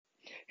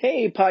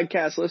Hey,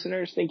 podcast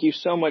listeners. Thank you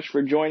so much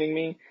for joining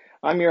me.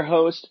 I'm your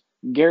host,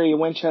 Gary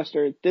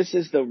Winchester. This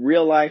is the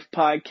Real Life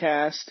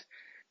Podcast,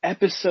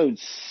 episode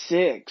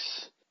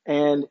 6.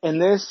 And in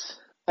this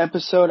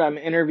episode, I'm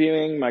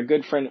interviewing my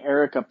good friend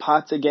Erica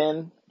Potts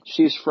again.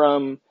 She's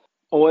from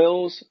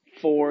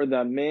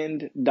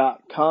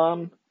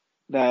oilsforthemend.com.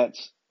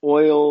 That's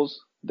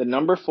oils, the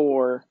number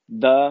 4,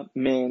 the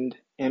mend,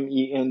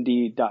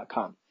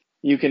 MEND.com.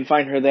 You can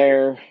find her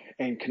there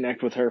and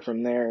connect with her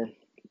from there.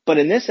 But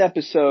in this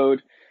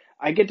episode,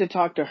 I get to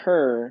talk to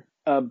her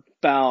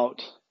about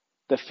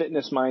the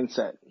fitness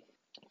mindset.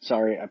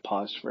 Sorry, I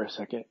paused for a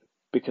second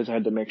because I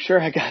had to make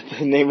sure I got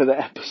the name of the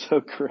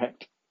episode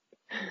correct.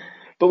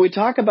 But we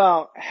talk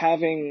about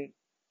having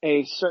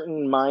a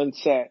certain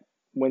mindset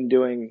when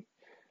doing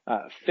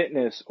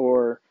fitness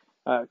or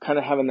kind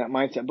of having that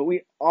mindset. But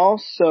we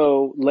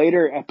also,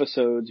 later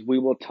episodes, we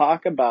will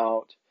talk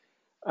about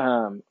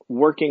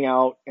working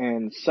out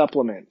and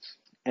supplements.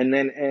 And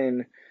then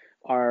in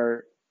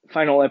our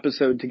final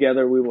episode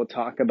together, we will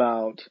talk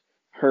about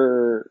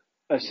her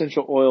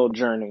essential oil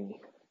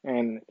journey,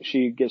 and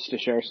she gets to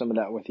share some of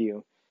that with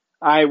you.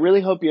 I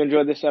really hope you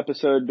enjoyed this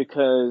episode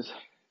because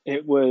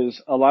it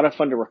was a lot of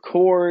fun to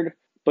record,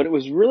 but it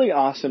was really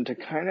awesome to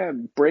kind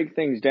of break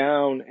things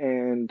down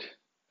and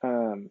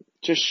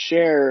just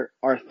share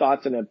our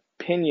thoughts and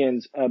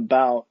opinions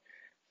about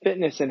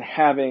fitness and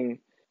having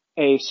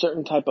a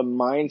certain type of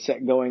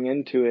mindset going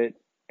into it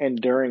and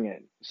during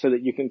it so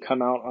that you can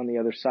come out on the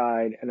other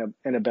side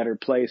in a better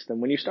place than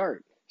when you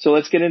start. So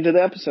let's get into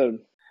the episode.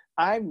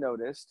 I've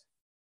noticed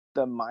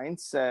the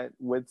mindset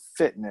with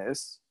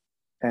fitness,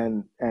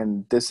 and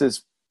this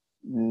is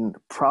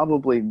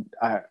probably,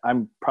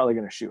 I'm probably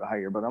going to shoot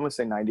higher, but I'm going to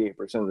say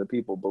 98% of the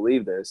people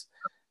believe this,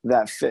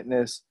 that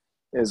fitness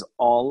is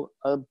all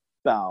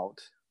about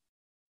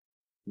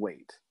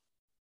weight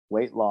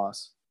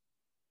loss,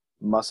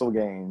 muscle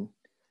gain,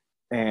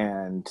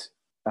 and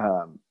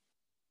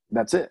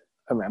that's it.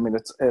 I mean,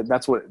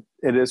 that's what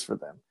it is for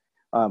them.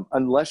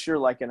 Unless you're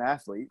like an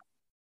athlete,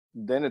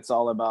 then it's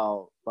all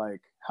about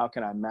like, how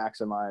can I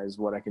maximize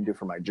what I can do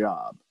for my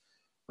job,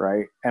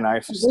 right? And I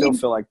still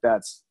feel like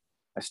that's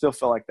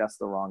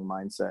the wrong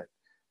mindset.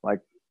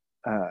 Like,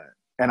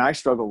 and I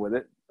struggle with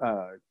it,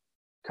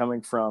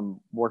 coming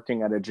from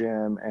working at a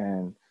gym,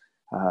 and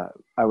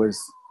I was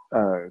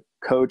a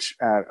coach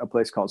at a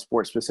place called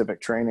Sports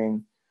Specific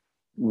Training,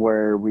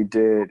 where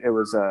it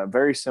was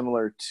very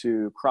similar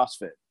to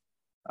CrossFit,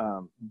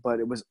 but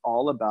it was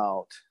all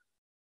about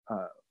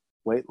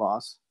weight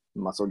loss,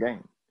 muscle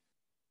gain.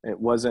 It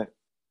wasn't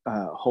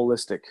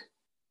holistic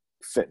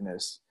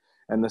fitness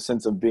and the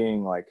sense of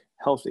being like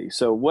healthy.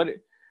 So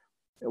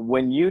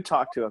when you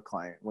talk to a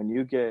client, when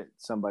you get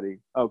somebody,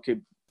 okay,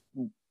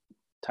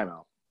 time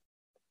out.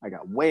 I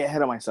got way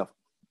ahead of myself.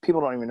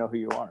 People don't even know who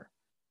you are.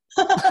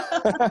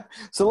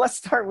 So let's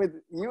start with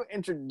you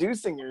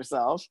introducing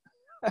yourself.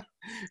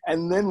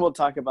 And then we'll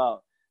talk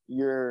about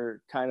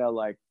your kind of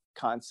like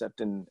concept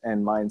and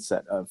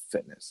mindset of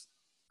fitness.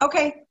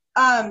 Okay.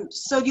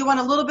 So you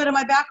want a little bit of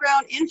my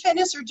background in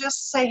fitness, or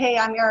just say, hey,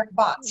 I'm Erica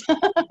Potts?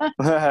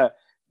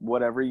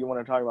 Whatever you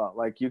want to talk about.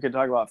 Like, you can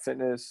talk about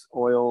fitness,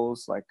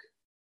 oils. Like,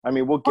 I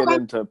mean, we'll get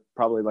into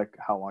probably like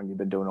how long you've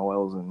been doing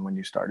oils and when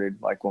you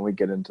started, like when we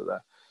get into the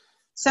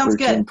Sounds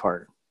routine good.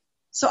 part.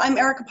 So I'm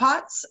Erica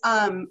Potts.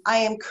 I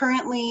am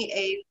currently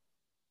a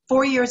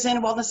 4 years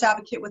in wellness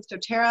advocate with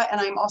doTERRA, and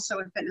I'm also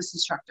a fitness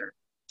instructor.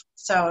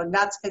 So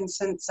that's been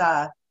since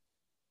the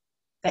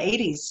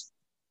 80s.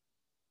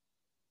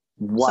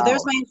 Wow. So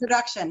there's my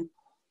introduction.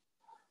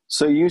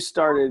 So you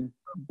started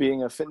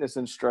being a fitness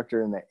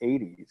instructor in the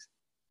 80s.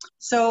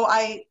 So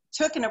I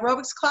took an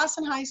aerobics class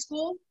in high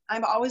school.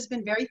 I've always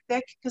been very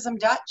thick because I'm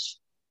Dutch.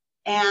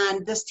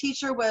 And this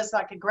teacher was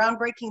like a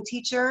groundbreaking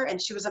teacher,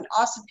 and she was an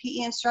awesome PE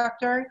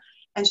instructor.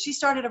 And she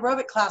started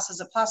aerobic classes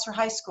at Placer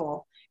High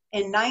School.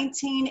 In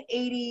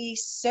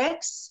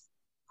 1986,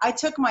 I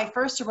took my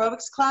first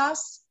aerobics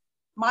class.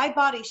 My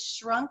body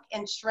shrunk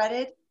and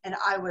shredded, and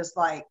I was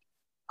like,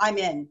 I'm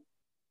in.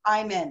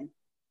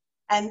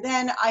 And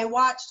then I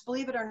watched,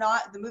 believe it or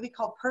not, the movie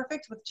called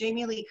Perfect with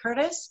Jamie Lee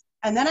Curtis.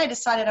 And then I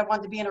decided I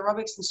wanted to be an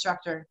aerobics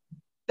instructor.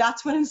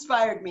 That's what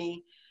inspired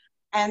me.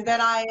 And then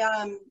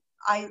I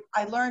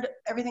learned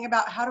everything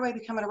about how do I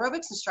become an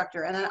aerobics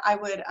instructor. And then I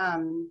would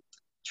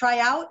try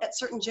out at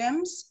certain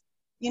gyms,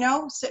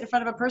 sit in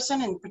front of a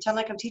person and pretend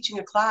like I'm teaching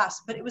a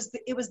class. But it was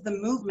the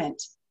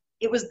movement.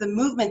 It was the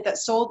movement that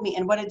sold me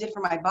and what it did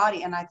for my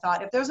body. And I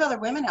thought, if there's other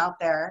women out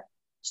there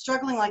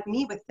struggling like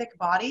me with thick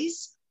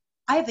bodies,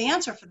 I have the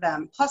answer for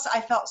them. Plus, I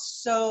felt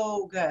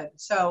so good.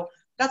 So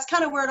that's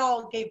kind of where it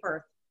all gave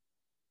birth.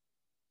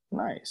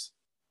 Nice.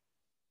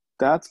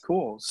 That's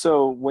cool.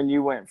 So when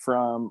you went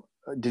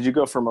did you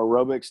go from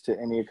aerobics to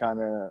any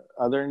kind of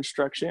other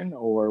instruction,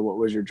 or what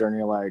was your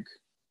journey like?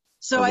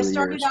 So I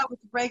started out with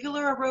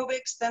regular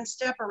aerobics, then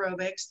step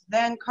aerobics,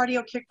 then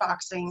cardio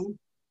kickboxing,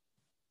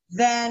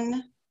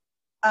 then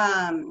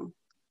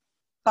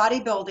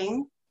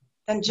bodybuilding,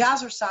 then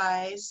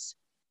jazzercise,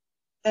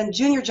 then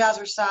junior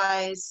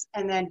jazzercise,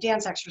 and then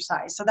dance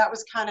exercise. So that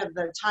was kind of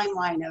the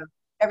timeline of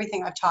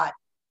everything I've taught.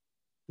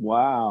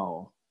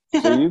 Wow.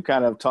 So you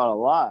kind of taught a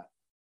lot.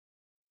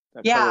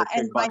 Yeah,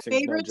 and my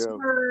favorites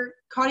were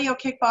cardio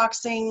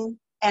kickboxing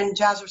and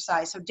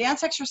jazzercise. So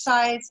dance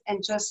exercise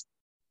and just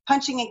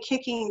punching and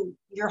kicking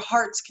your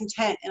heart's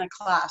content in a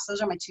class.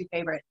 Those are my two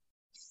favorite.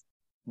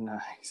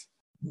 Nice.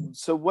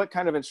 So what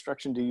kind of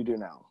instruction do you do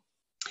now?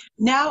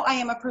 Now I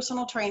am a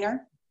personal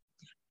trainer.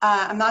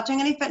 I'm not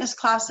doing any fitness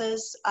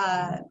classes.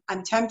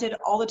 I'm tempted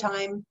all the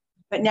time,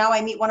 but now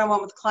I meet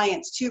one-on-one with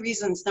clients. Two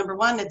reasons. Number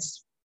one,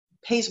 it's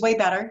pays way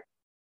better.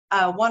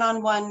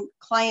 One-on-one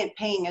client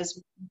paying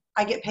is,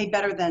 I get paid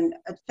better than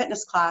a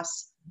fitness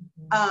class.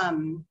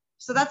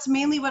 So that's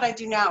mainly what I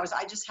do now, is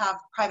I just have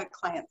private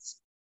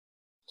clients.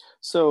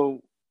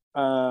 So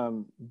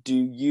do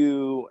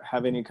you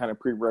have any kind of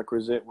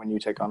prerequisite when you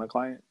take on a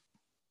client?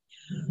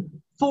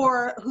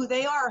 For who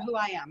they are or who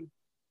I am?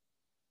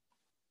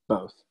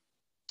 Both.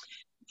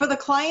 For the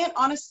client,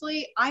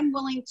 honestly, I'm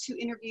willing to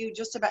interview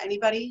just about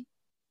anybody.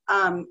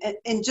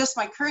 In just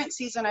my current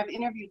season, I've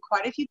interviewed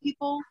quite a few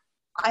people.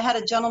 I had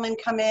a gentleman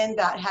come in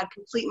that had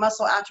complete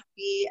muscle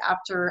atrophy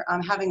after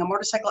having a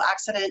motorcycle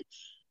accident.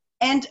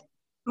 And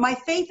my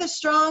faith is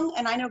strong,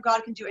 and I know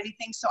God can do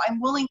anything, so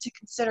I'm willing to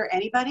consider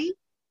anybody.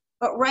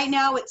 But right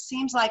now, it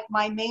seems like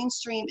my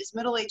mainstream is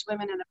middle-aged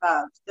women and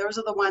above. Those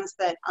are the ones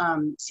that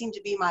seem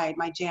to be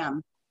my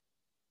jam.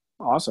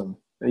 Awesome.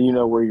 You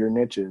know where your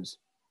niche is.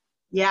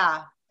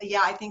 Yeah,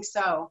 I think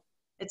so.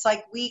 It's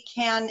like we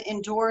can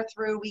endure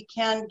through, we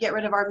can get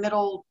rid of our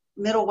middle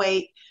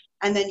weight.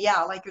 And then,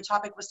 yeah, like your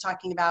topic was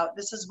talking about,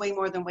 this is way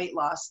more than weight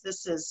loss.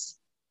 It's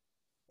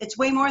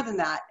way more than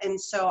that. And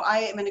so I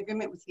am in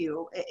agreement with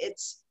you.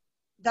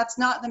 That's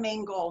not the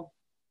main goal.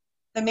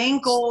 The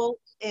main goal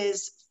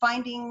is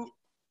finding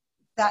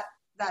that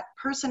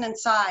person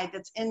inside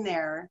that's in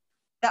there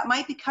that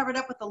might be covered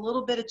up with a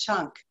little bit of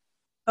chunk.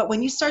 But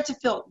when you start to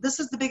feel, this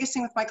is the biggest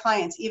thing with my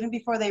clients, even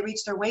before they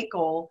reach their weight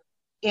goal,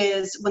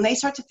 is when they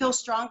start to feel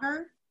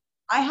stronger,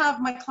 I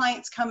have my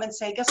clients come and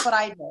say, guess what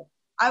I did?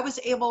 I was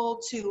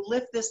able to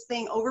lift this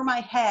thing over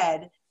my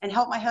head and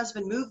help my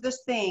husband move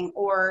this thing,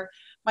 or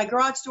my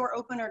garage door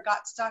opener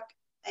got stuck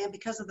and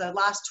because of the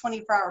last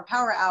 24-hour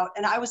power out,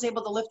 and I was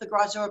able to lift the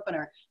garage door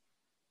opener.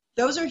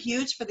 Those are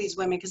huge for these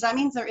women because that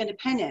means they're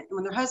independent. And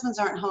when their husbands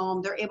aren't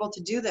home, they're able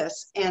to do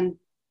this. And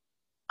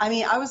I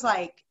mean, I was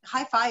like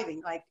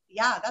high-fiving, like,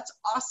 yeah, that's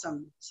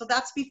awesome. So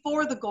that's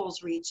before the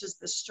goals reach, is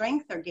the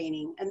strength they're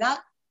gaining. And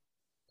that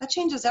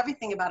changes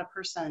everything about a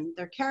person,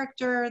 their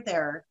character,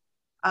 their,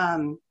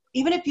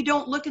 even if you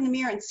don't look in the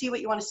mirror and see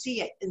what you want to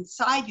see,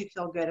 inside you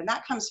feel good. And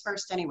that comes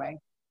first anyway.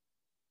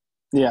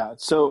 Yeah.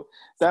 So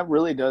that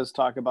really does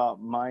talk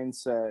about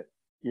mindset,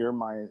 your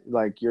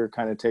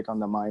kind of take on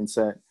the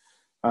mindset.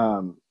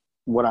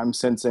 What I'm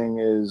sensing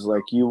is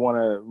like, you want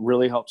to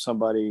really help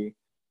somebody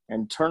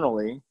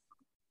internally,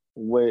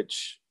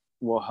 which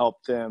will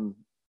help them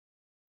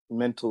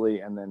mentally.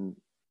 And then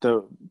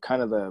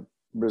the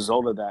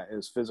result of that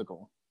is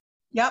physical.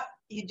 Yep.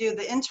 You do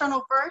the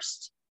internal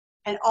first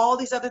and all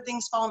these other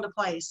things fall into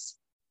place.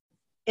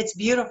 It's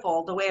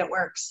beautiful the way it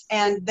works.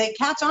 And they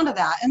catch on to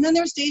that. And then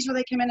there's days where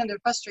they come in and they're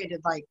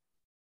frustrated. Like,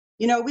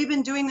 we've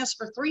been doing this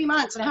for 3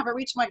 months and I haven't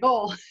reached my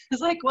goal.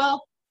 It's like,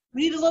 well,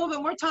 we need a little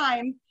bit more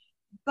time.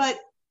 But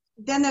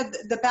then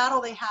the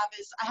battle they have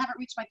is, I haven't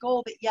reached my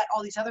goal, but yet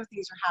all these other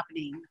things are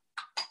happening.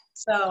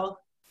 So,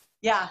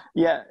 yeah.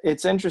 Yeah,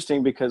 it's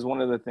interesting because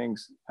one of the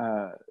things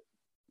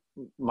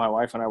my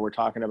wife and I were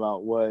talking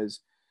about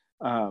was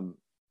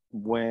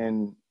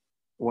when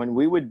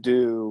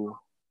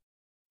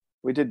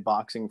we did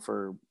boxing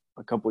for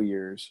a couple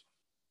years,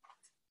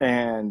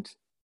 and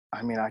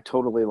I mean, I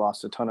totally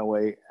lost a ton of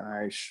weight,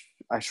 and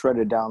I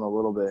shredded down a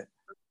little bit,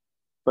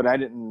 but I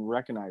didn't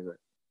recognize it.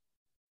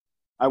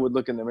 I would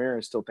look in the mirror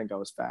and still think I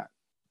was fat.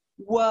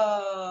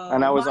 Whoa.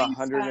 And I was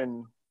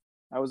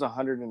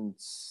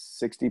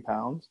 160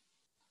 pounds,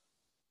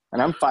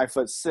 and I'm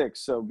 5'6".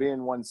 So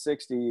being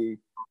 160,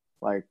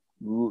 like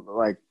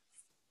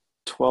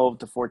 12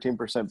 to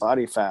 14%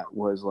 body fat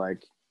was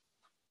like,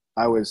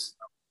 I was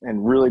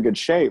in really good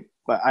shape,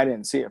 but I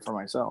didn't see it for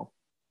myself.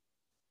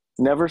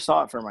 Never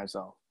saw it for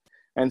myself.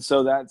 And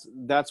so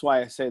that's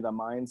why I say the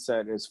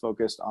mindset is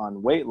focused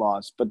on weight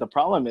loss. But the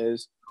problem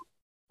is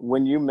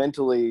when you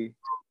mentally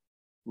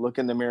look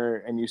in the mirror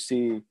and you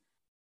see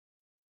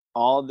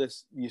all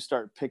this, you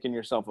start picking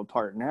yourself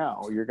apart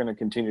now, you're going to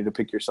continue to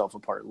pick yourself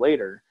apart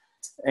later.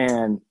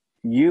 And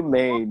you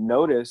may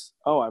notice,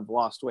 oh, I've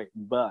lost weight,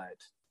 but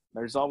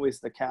there's always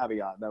the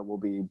caveat that will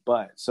be,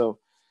 but. So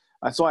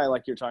that's why I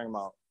like you're talking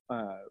about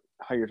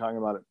how you're talking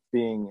about it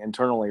being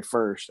internally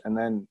first, and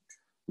then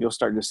you'll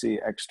start to see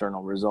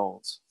external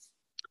results.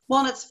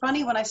 Well, and it's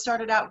funny, when I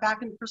started out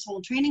back in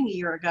personal training a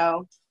year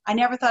ago, I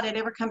never thought I'd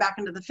ever come back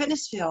into the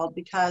fitness field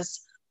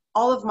because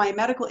all of my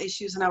medical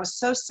issues, and I was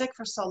so sick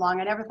for so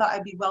long, I never thought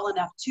I'd be well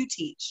enough to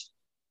teach.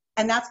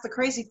 And that's the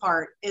crazy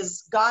part,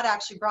 is God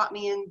actually brought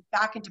me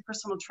back into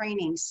personal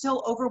training,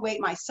 still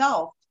overweight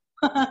myself,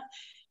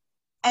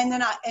 And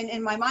then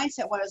and my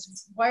mindset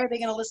was, why are they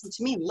going to listen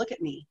to me? Look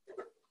at me.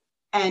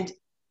 And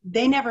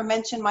they never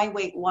mentioned my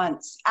weight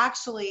once.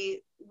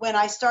 Actually, when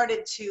I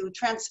started to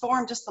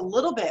transform just a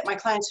little bit, my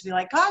clients would be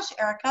like, gosh,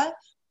 Erica,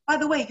 by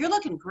the way, you're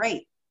looking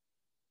great.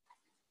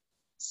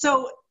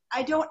 So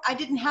I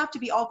didn't have to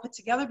be all put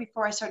together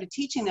before I started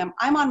teaching them.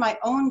 I'm on my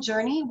own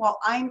journey while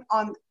I'm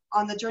on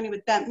the journey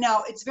with them.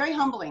 Now, it's very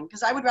humbling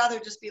because I would rather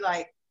just be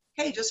like,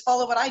 hey, just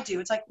follow what I do.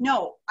 It's like,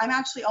 no, I'm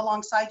actually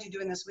alongside you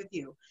doing this with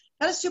you.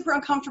 That is super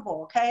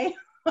uncomfortable, okay?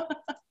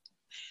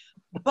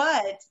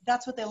 But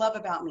that's what they love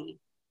about me,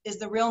 is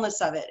the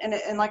realness of it.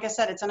 And like I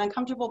said, it's an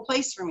uncomfortable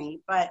place for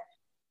me, but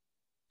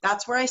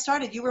that's where I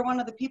started. You were one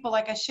of the people,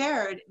 like I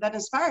shared, that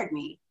inspired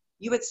me.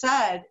 You had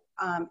said,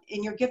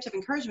 in your gift of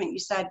encouragement, you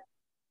said,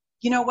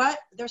 you know what?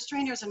 There's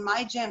trainers in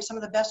my gym. Some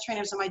of the best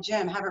trainers in my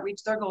gym haven't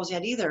reached their goals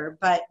yet either,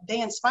 but they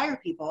inspire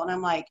people. And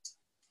I'm like,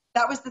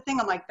 that was the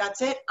thing. I'm like,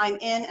 that's it. I'm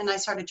in. And I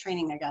started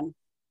training again.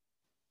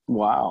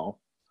 Wow.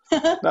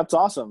 That's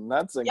awesome.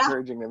 That's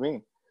encouraging to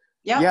me.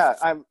 Yeah.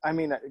 I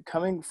mean,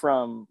 coming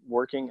from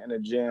working in a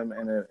gym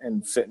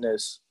and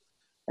fitness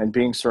and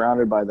being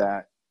surrounded by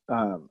that,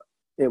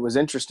 it was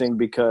interesting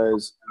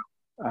because,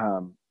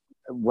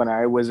 when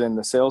I was in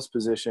the sales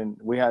position,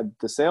 we had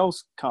the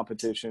sales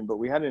competition, but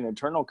we had an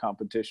internal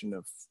competition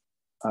of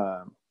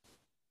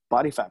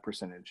body fat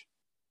percentage.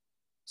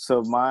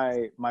 So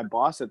my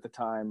boss at the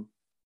time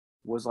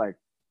was like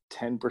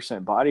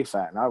 10% body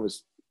fat, and I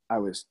was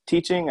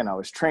teaching and I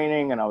was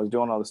training and I was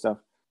doing all this stuff.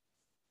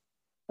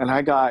 And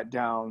I got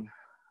down,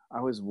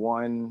 I was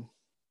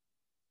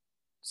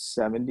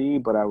 170,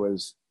 but I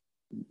was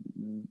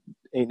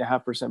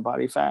 8.5%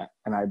 body fat,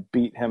 and I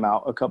beat him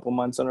out a couple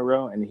months in a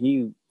row, and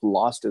he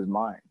lost his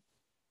mind.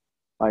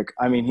 Like,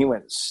 I mean, he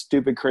went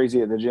stupid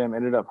crazy at the gym,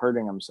 ended up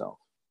hurting himself.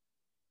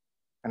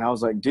 And I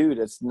was like, dude,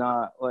 it's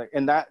not like,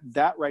 and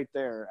that right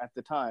there at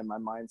the time, my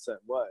mindset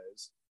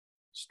was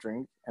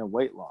strength and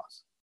weight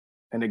loss.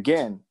 And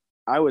again,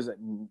 I was at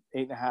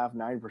 8.5,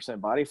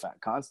 9% body fat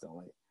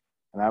constantly.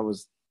 And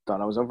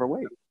thought I was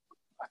overweight.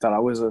 I thought I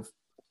was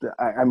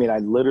I mean, I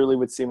literally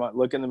would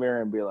look in the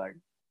mirror and be like,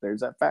 there's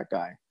that fat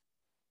guy.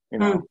 You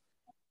know,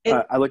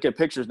 I look at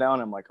pictures now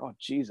and I'm like, oh,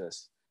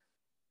 Jesus.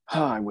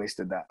 Oh, I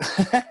wasted that.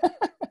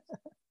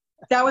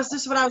 That was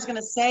just what I was going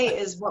to say,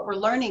 is what we're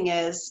learning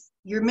is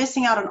you're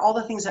missing out on all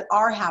the things that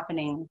are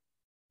happening.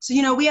 So,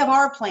 you know, we have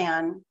our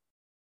plan,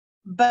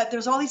 but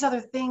there's all these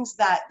other things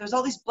there's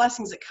all these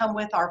blessings that come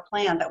with our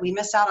plan that we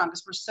miss out on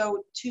because we're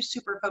too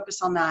super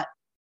focused on that,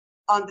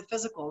 on the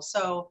physical.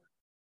 So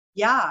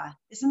yeah,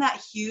 isn't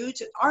that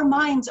huge? Our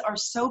minds are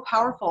so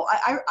powerful.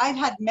 I've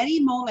had many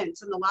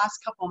moments in the last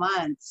couple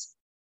months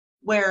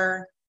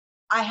where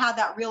I had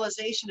that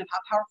realization of how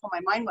powerful my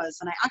mind was,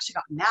 and I actually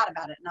got mad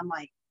about it. And I'm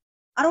like,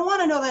 I don't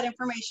want to know that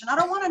information. I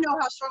don't want to know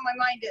how strong my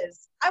mind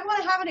is. I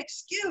want to have an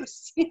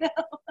excuse, you know?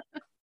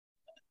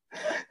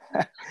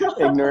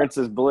 Ignorance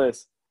is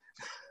bliss.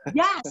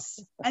 Yes.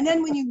 And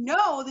then when you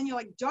know, then you're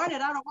like, darn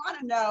it, I don't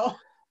want to know.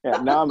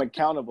 Yeah, now I'm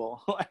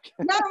accountable. Now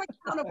I'm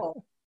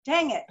accountable.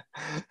 Dang it.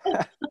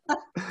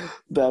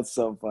 That's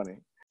so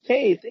funny.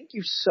 Hey, thank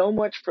you so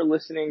much for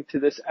listening to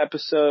this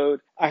episode.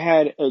 I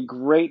had a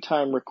great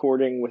time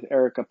recording with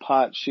Erica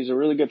Potts. She's a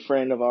really good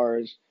friend of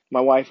ours. My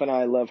wife and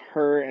I love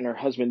her and her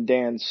husband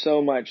Dan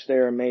so much.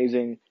 They're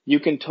amazing. You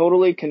can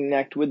totally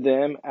connect with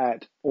them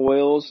at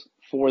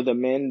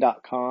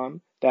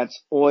oilsforthemen.com.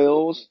 That's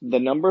oils, the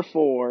number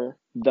 4,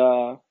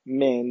 the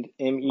mend,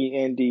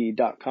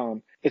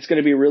 MEND.com. It's going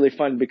to be really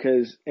fun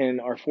because in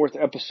our 4th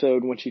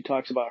episode, when she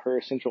talks about her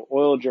essential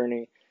oil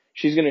journey,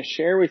 she's going to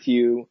share with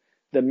you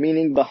the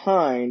meaning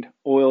behind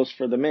Oils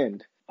for the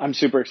Mend. I'm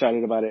super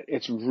excited about it.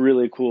 It's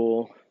really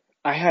cool.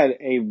 I had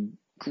a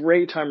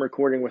great time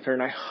recording with her,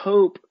 and I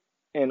hope,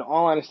 in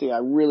all honesty, I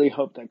really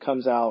hope that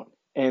comes out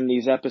in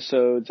these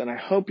episodes, and I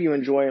hope you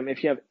enjoy them.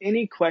 If you have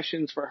any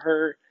questions for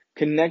her,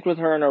 connect with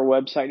her on our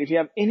website. If you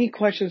have any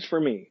questions for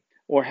me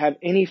or have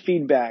any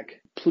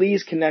feedback,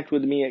 please connect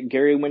with me at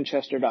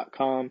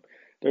GaryWinchester.com.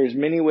 There's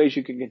many ways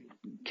you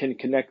can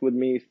connect with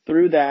me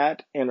through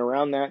that and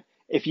around that.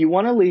 If you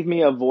want to leave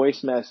me a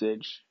voice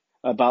message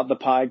about the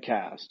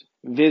podcast,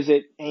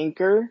 visit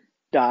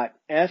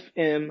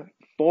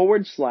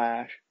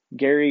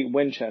anchor.fm/Gary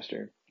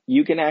Winchester.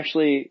 You can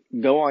actually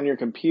go on your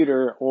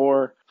computer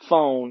or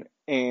phone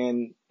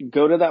and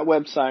go to that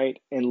website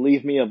and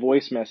leave me a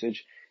voice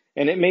message,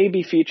 and it may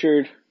be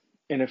featured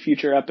in a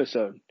future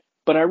episode.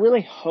 But I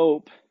really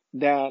hope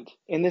that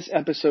in this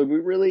episode, we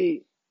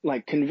really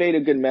conveyed a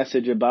good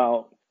message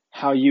about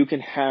how you can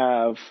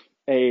have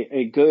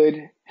a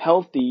good,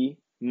 healthy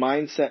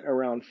mindset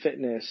around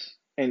fitness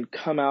and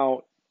come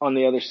out on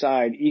the other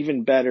side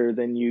even better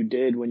than you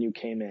did when you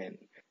came in.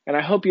 And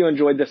I hope you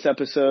enjoyed this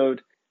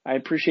episode. I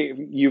appreciate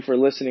you for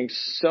listening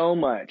so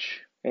much.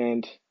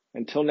 And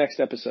until next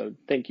episode,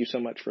 thank you so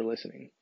much for listening.